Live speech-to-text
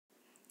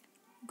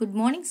Good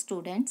morning,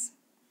 students.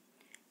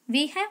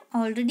 We have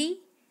already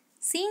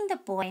seen the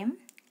poem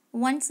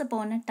Once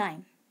Upon a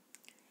Time,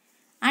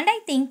 and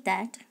I think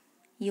that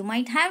you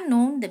might have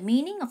known the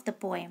meaning of the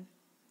poem.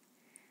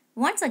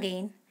 Once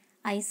again,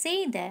 I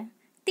say the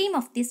theme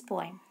of this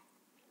poem,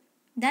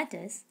 that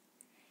is,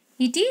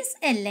 it is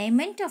a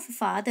lament of a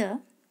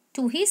father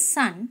to his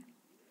son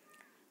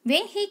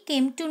when he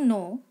came to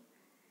know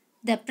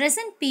the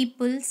present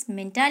people's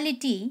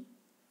mentality,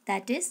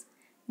 that is,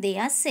 they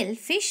are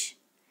selfish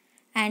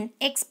and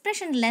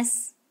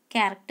expressionless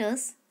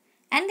characters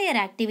and their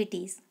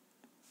activities.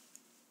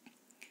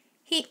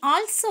 He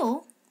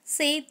also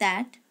said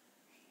that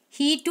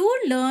he too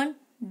learned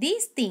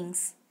these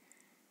things,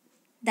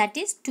 that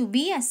is to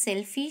be a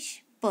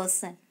selfish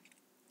person.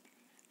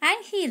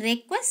 And he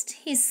requested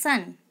his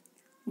son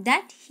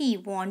that he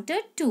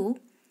wanted to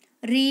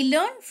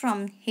relearn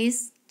from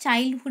his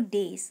childhood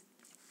days.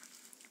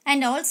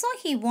 And also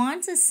he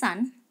wants his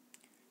son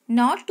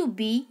not to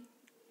be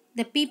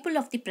the people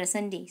of the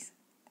present days.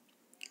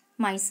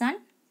 My son,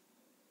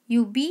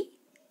 you be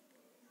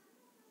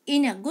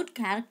in a good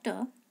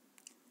character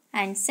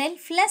and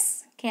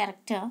selfless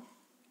character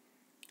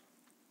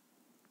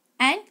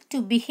and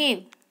to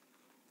behave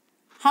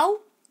how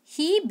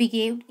he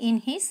behaved in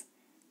his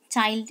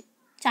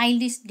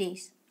childish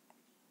days.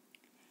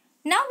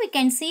 Now we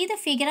can see the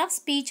figure of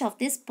speech of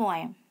this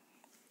poem.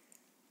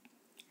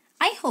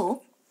 I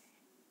hope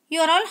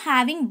you are all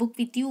having book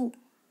with you,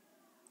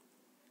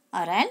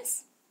 or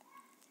else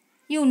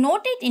you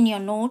note it in your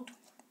note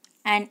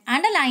and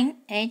underline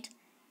it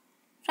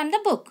from the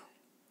book.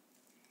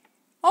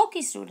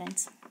 Okay,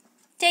 students,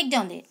 take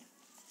down there.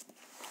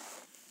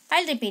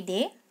 I'll repeat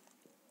there.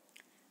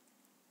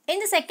 In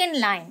the second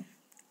line,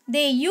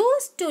 they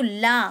used to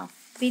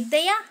laugh with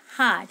their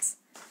hearts.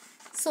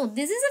 So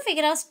this is a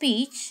figure of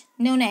speech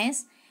known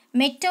as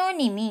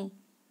metonymy.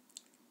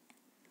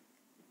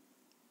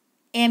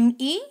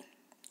 metonymy.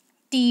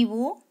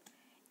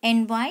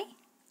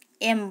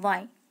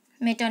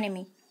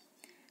 Metonymy.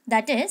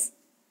 That is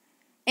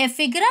a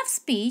figure of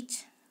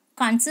speech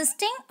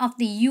consisting of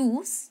the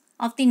use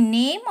of the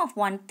name of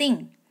one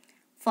thing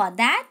for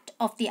that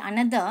of the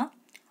another,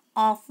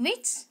 of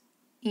which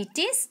it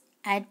is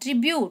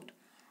attribute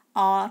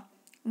or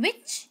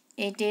which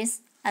it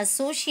is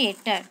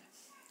associated.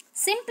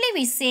 Simply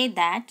we say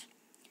that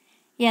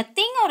a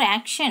thing or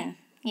action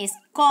is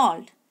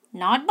called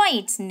not by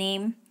its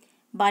name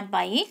but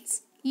by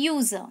its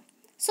user.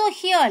 So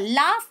here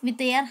laugh with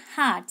their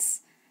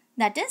hearts,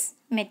 that is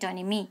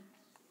metonymy.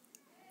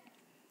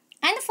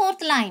 And the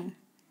fourth line,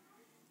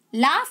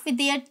 laugh with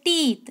their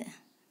teeth,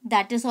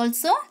 that is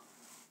also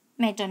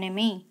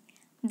metonymy.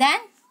 Then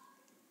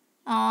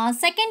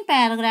second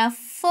paragraph,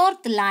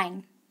 fourth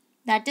line,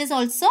 that is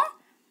also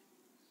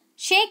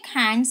shake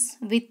hands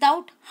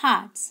without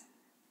hearts,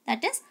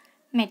 that is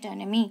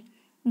metonymy.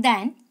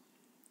 Then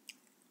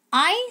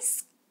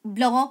eyes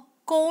block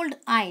cold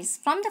eyes,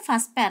 from the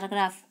first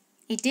paragraph,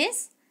 it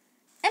is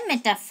a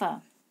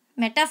metaphor.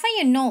 Metaphor,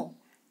 you know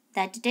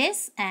that it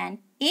is an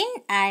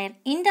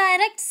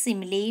indirect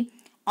simile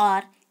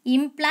or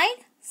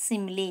implied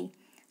simile.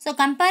 So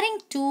comparing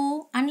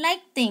two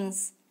unlike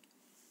things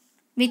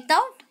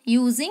without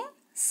using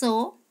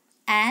so,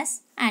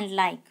 as and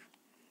like.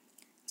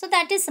 So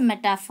that is a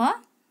metaphor.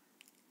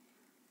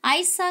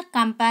 Eyes are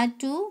compared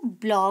to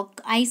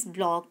block, ice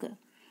block.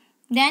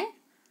 Then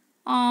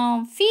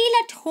feel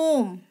at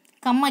home,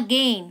 come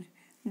again.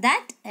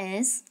 That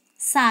is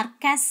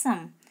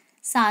sarcasm.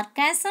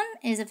 Sarcasm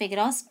is a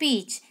figure of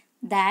speech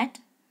that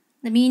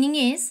the meaning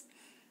is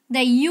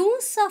the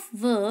use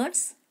of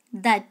words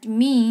that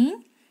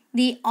mean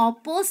the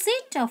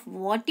opposite of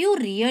what you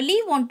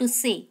really want to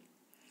say,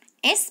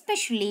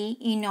 especially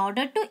in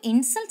order to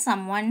insult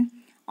someone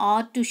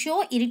or to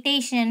show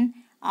irritation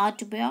or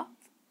to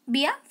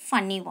be a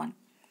funny one.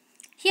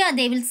 Here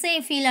they will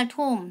say feel at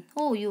home.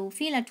 Oh, you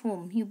feel at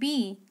home. You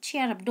be,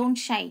 cheer up, don't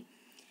shy.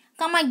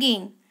 Come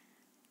again,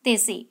 they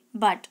say.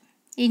 But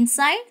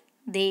inside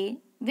they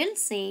will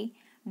say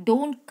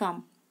don't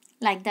come.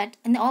 Like that.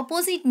 In the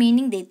opposite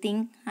meaning they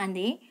think and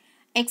they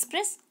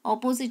express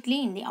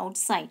oppositely in the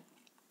outside.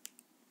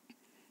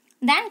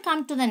 Then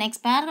come to the next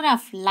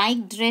paragraph.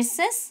 Like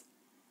dresses,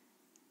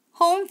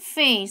 home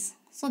face.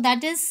 So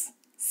that is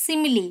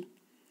simile.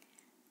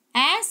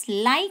 As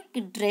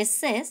like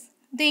dresses,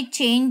 they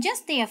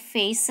changes their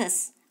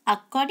faces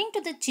according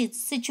to the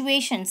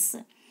situations.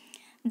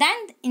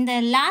 Then in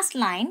the last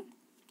line,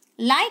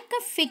 like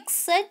a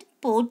fixed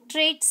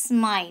portrait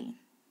smile,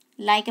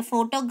 like a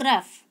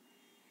photograph,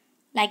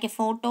 like a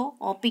photo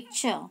or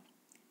picture,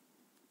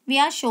 we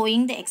are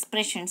showing the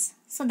expressions.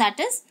 So that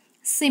is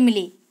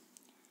simile.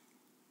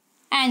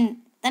 And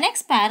the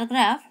next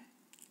paragraph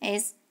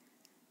is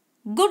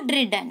good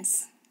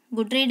riddance.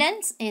 Good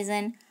riddance is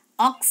an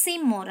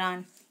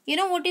oxymoron. You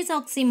know what is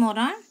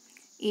oxymoron?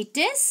 It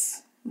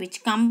is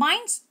which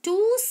combines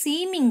two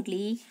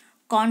seemingly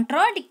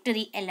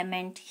contradictory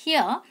elements.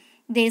 Here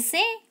they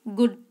say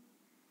good.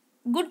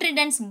 Good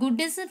riddance, good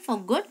is for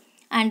good,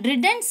 and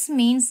riddance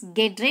means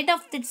get rid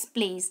of this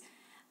place.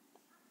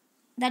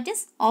 that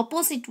is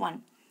opposite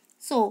one.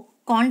 So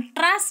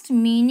contrast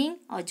meaning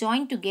are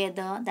joined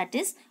together, that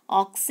is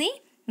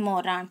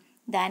oxymoron.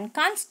 Then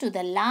comes to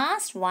the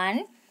last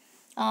one.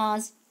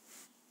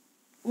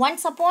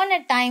 Once upon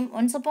a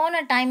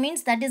time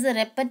means that is a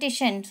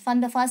repetition.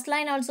 From the first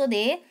line also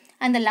there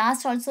and the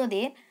last also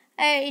there.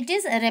 It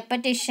is a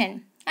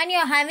repetition. And you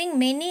are having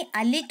many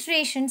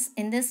alliterations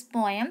in this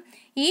poem.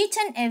 Each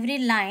and every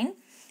line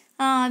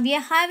we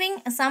are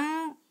having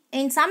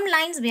in some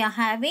lines we are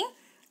having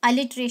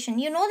alliteration.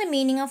 You know the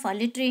meaning of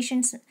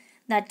alliterations,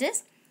 that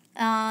is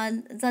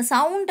the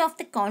sound of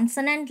the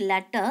consonant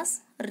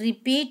letters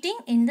repeating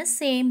in the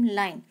same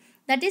line,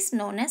 that is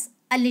known as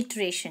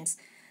alliterations.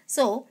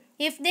 So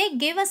if they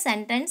give a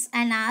sentence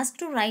and ask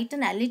to write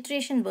an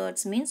alliteration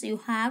words, means you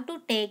have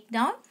to take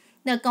down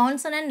the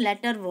consonant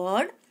letter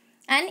word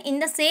and in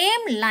the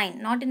same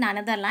line, not in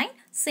another line,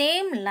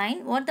 same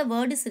line what the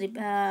word is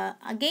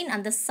again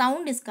and the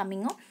sound is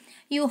coming out,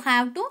 you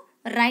have to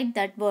write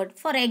that word.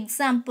 For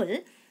example,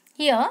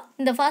 here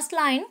in the first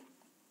line,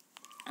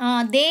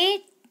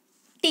 they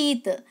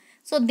teeth.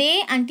 So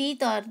they and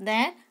teeth are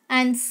there,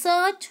 and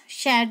search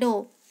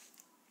shadow.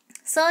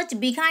 Search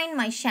behind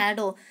my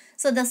shadow.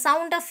 So the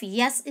sound of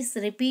yes is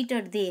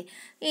repeated there.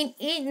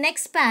 In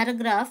next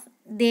paragraph,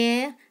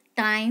 there,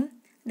 time,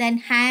 then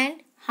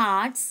hand,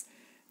 hearts,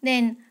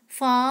 then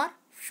for,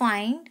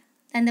 find,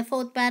 then the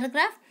fourth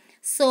paragraph,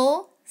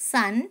 so,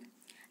 sun,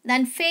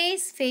 then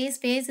face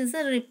is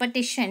a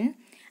repetition,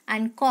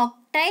 and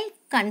cocktail,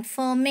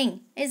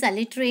 confirming is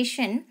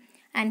alliteration,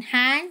 and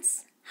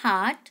hands,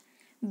 heart,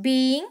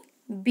 being,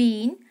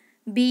 been,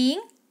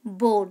 being,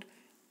 bored.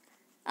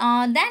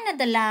 Then at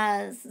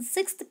the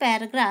sixth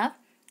paragraph,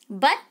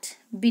 but,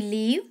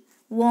 believe,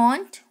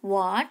 want,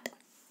 what,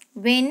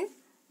 when,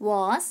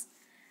 was,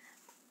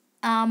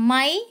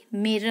 my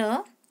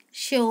mirror,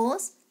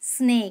 shows,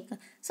 snake.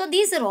 So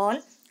these are all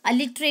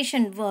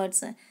alliteration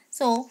words.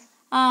 So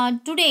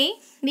today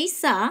we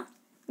saw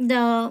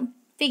the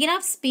figure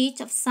of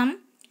speech of some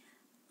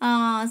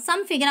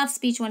figure of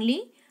speech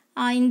only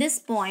in this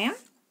poem.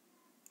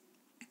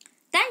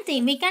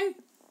 Then we can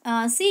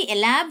see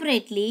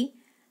elaborately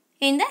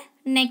in the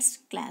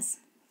next class.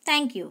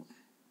 Thank you.